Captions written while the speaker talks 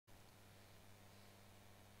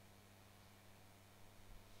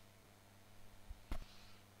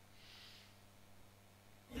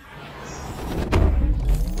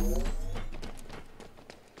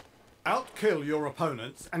kill your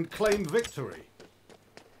opponents and claim victory.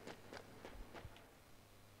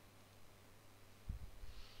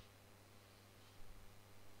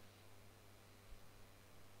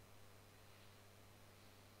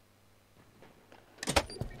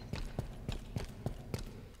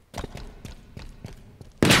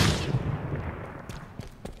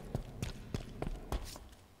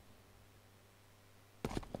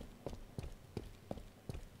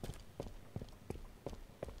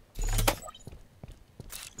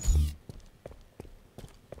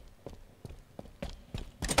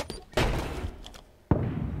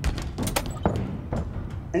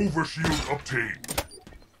 Overshield obtained.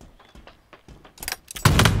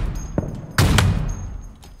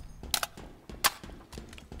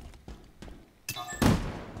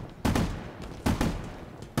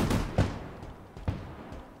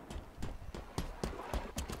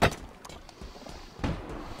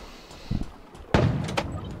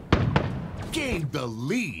 Gained the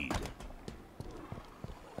lead.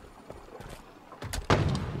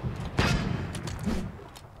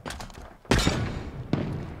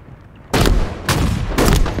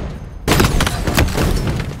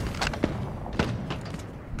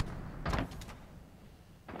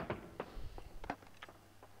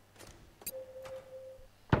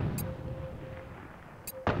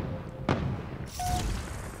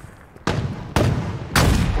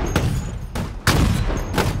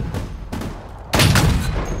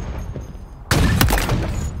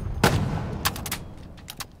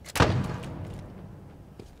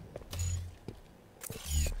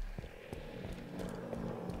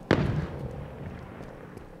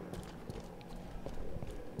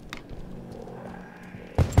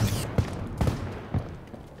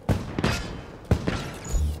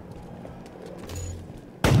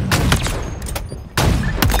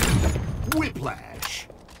 Whiplash.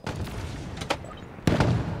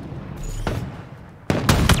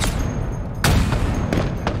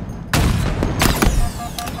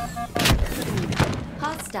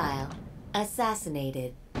 Hostile.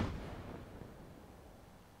 Assassinated.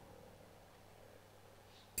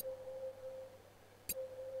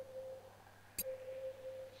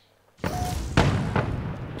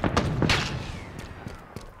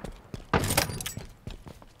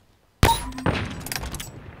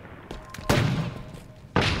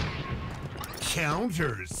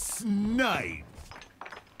 Counter snipe.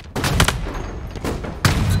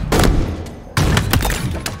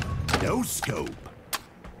 No scope.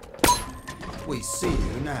 We see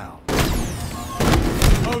you now.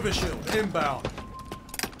 Overshield inbound.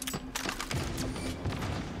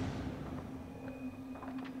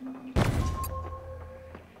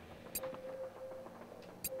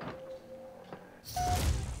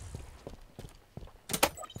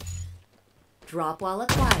 Drop wall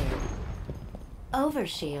acquired.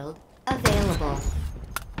 Overshield available.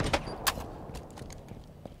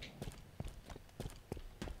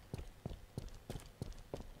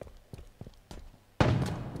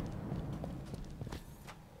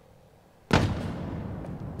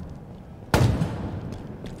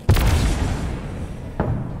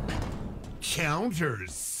 Counter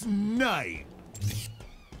snipe.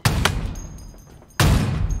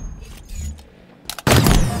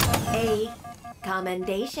 A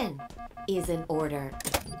commendation is in order.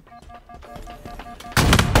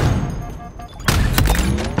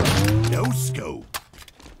 No scope.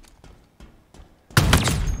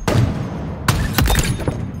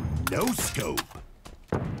 No scope.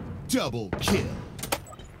 Double kill.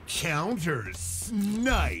 Counter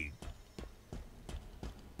snipe.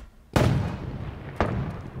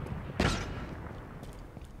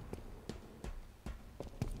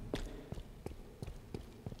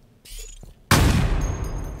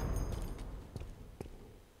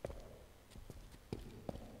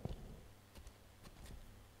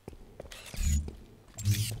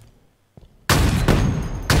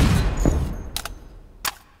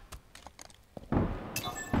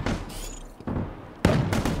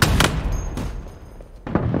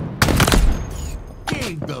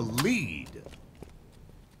 Gained the lead.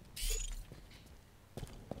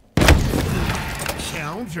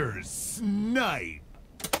 Counter snipe.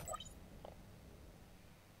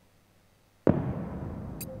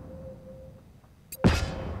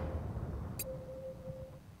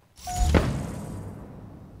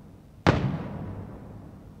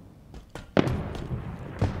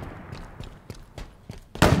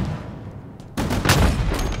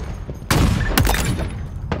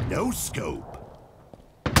 No scope.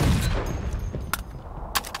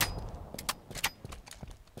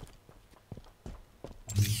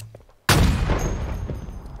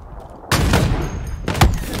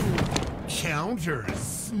 Counter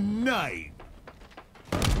snipe.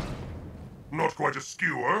 Not quite a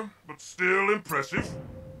skewer, but still impressive.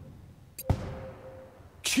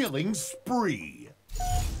 Killing spree.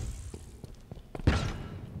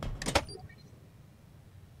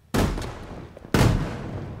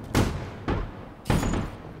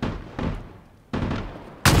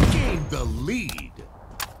 Gain the lead.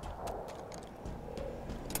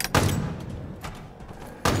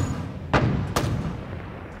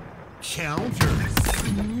 Counter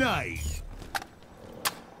snipe.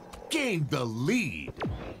 Gain the lead.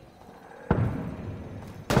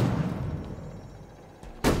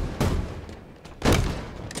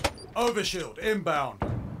 Overshield inbound.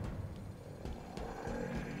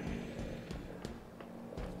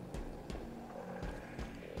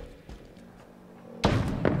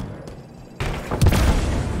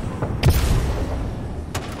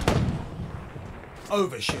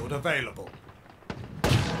 Overshield available.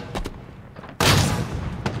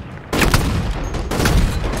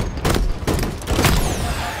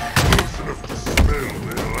 Close enough to smell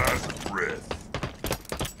their last breath.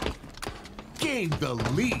 Gain the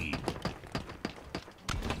lead.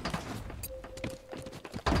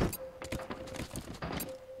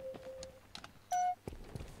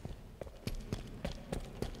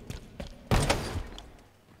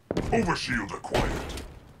 Overshield acquired.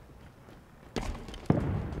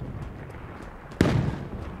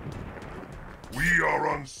 We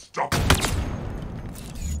are unstoppable.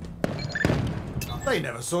 They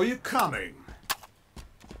never saw you coming.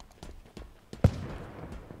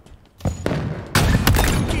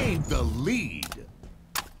 Gain the lead.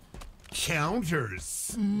 Counter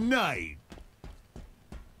snipe.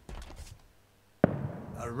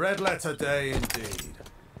 A red letter day indeed.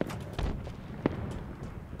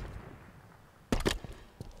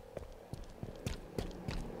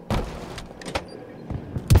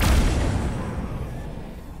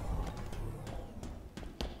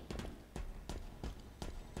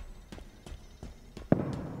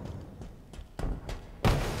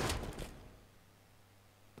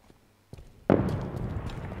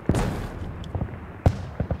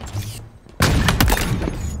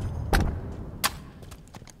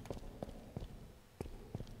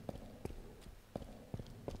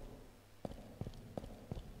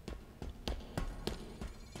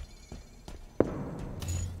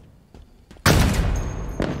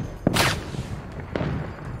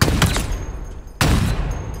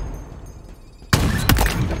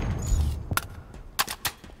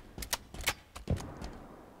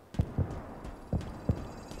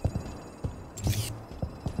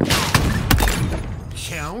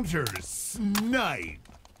 Counter snipe.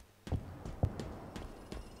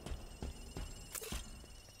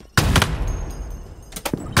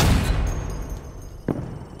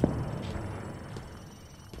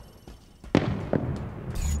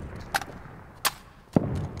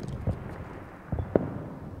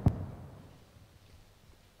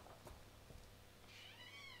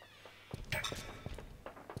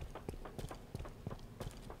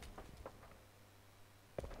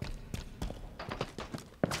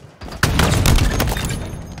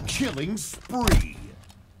 Killing spree.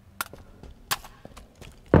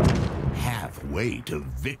 Halfway to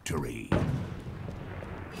victory.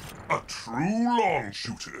 A true long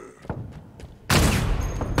shooter.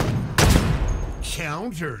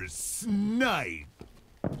 Counter snipe.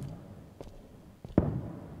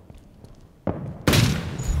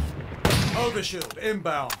 Overshield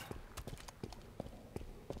inbound.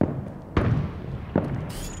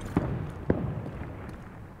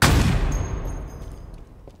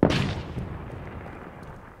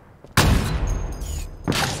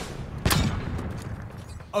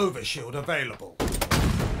 Overshield available.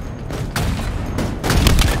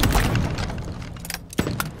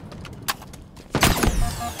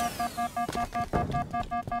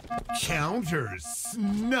 Counter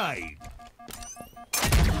snipe.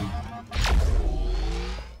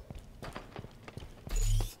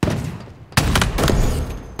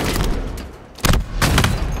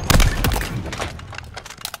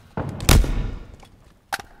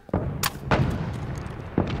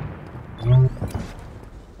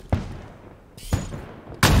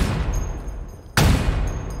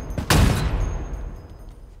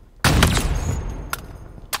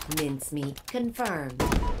 Mincemeat confirmed.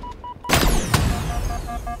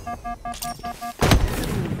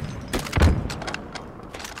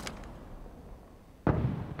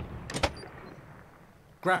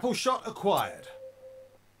 Grapple shot acquired.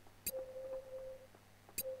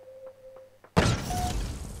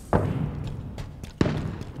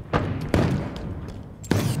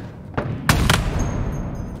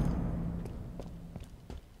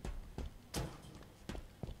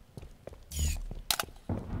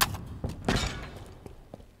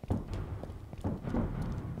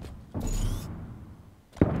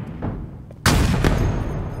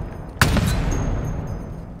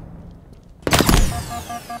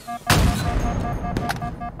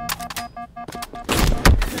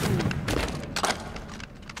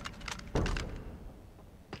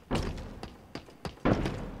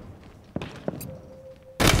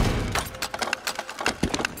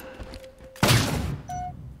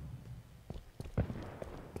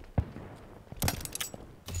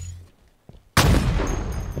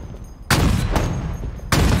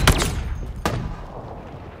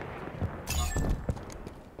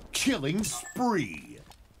 Killing spree.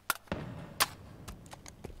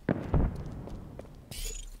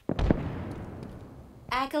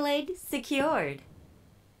 Accolade secured.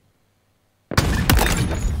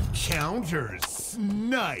 Counter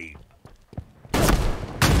snipe.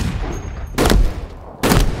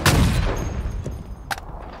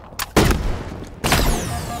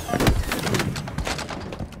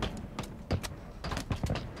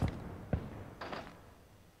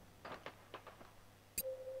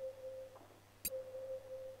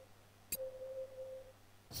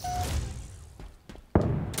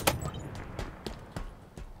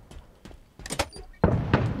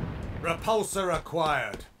 Repulsor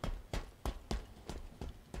acquired.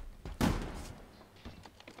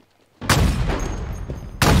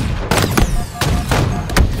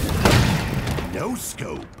 No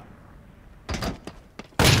scope.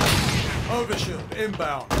 Overshield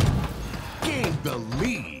inbound. Gain the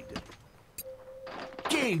lead.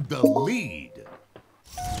 Gain the lead.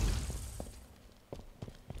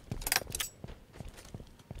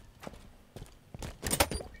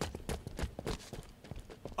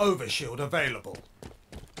 Overshield available.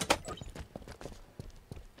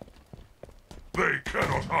 They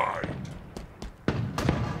cannot hide.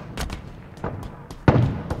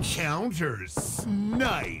 Counter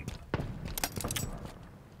snipe.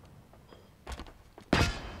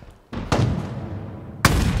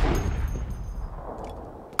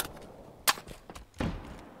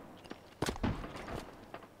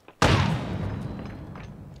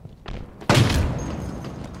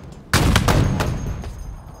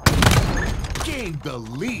 Gain the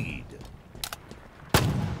lead.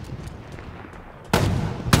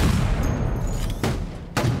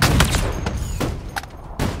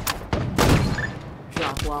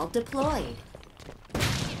 Drop wall deployed.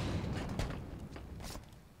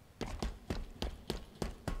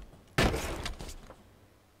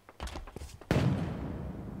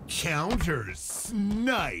 Counter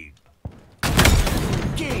snipe.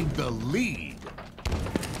 Gain the lead.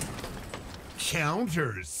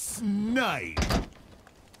 Counter snipe.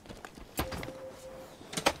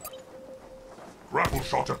 Grapple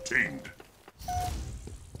shot obtained.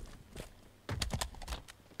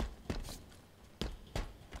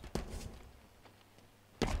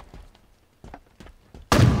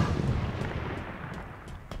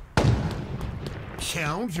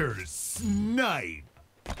 Counter snipe.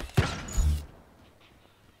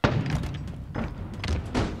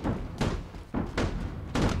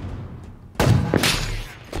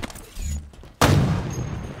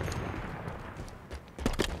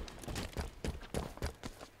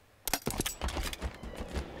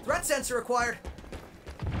 Threat sensor acquired.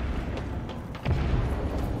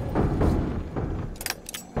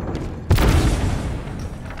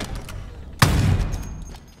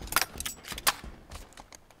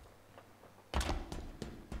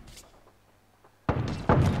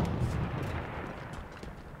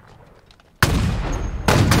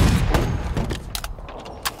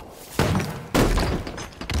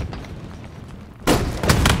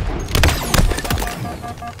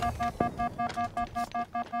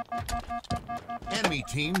 Enemy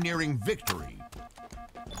team nearing victory.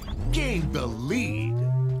 Gain the lead.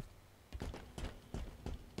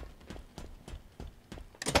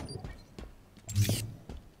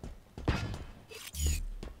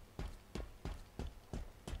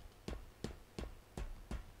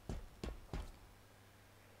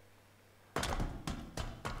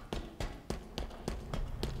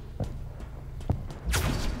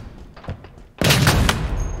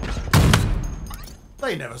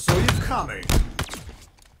 They never saw you coming.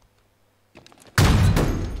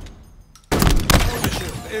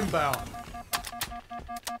 Overshield inbound.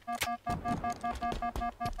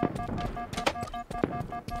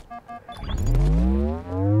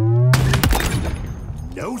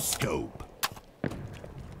 No scope.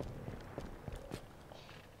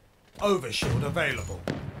 Overshield available.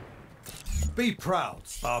 Be proud,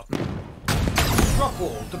 Spartan. Drop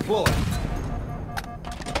wall deployed.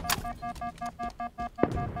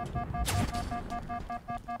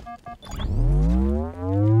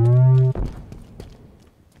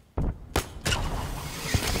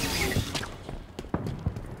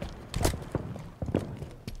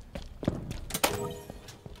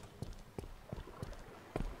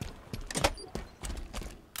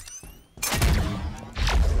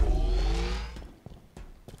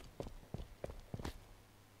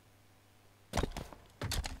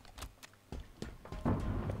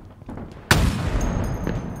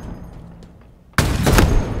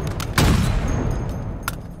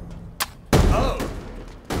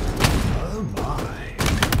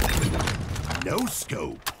 No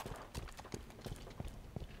scope.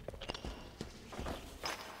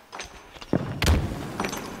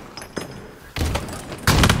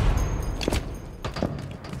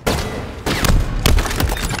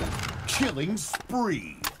 Killing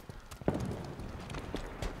spree.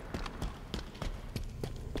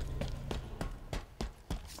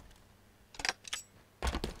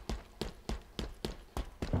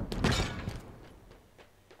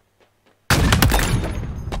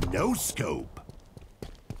 No scope.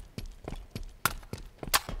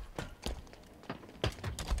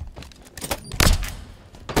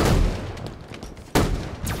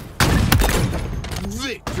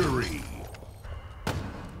 Victory.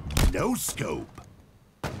 No scope.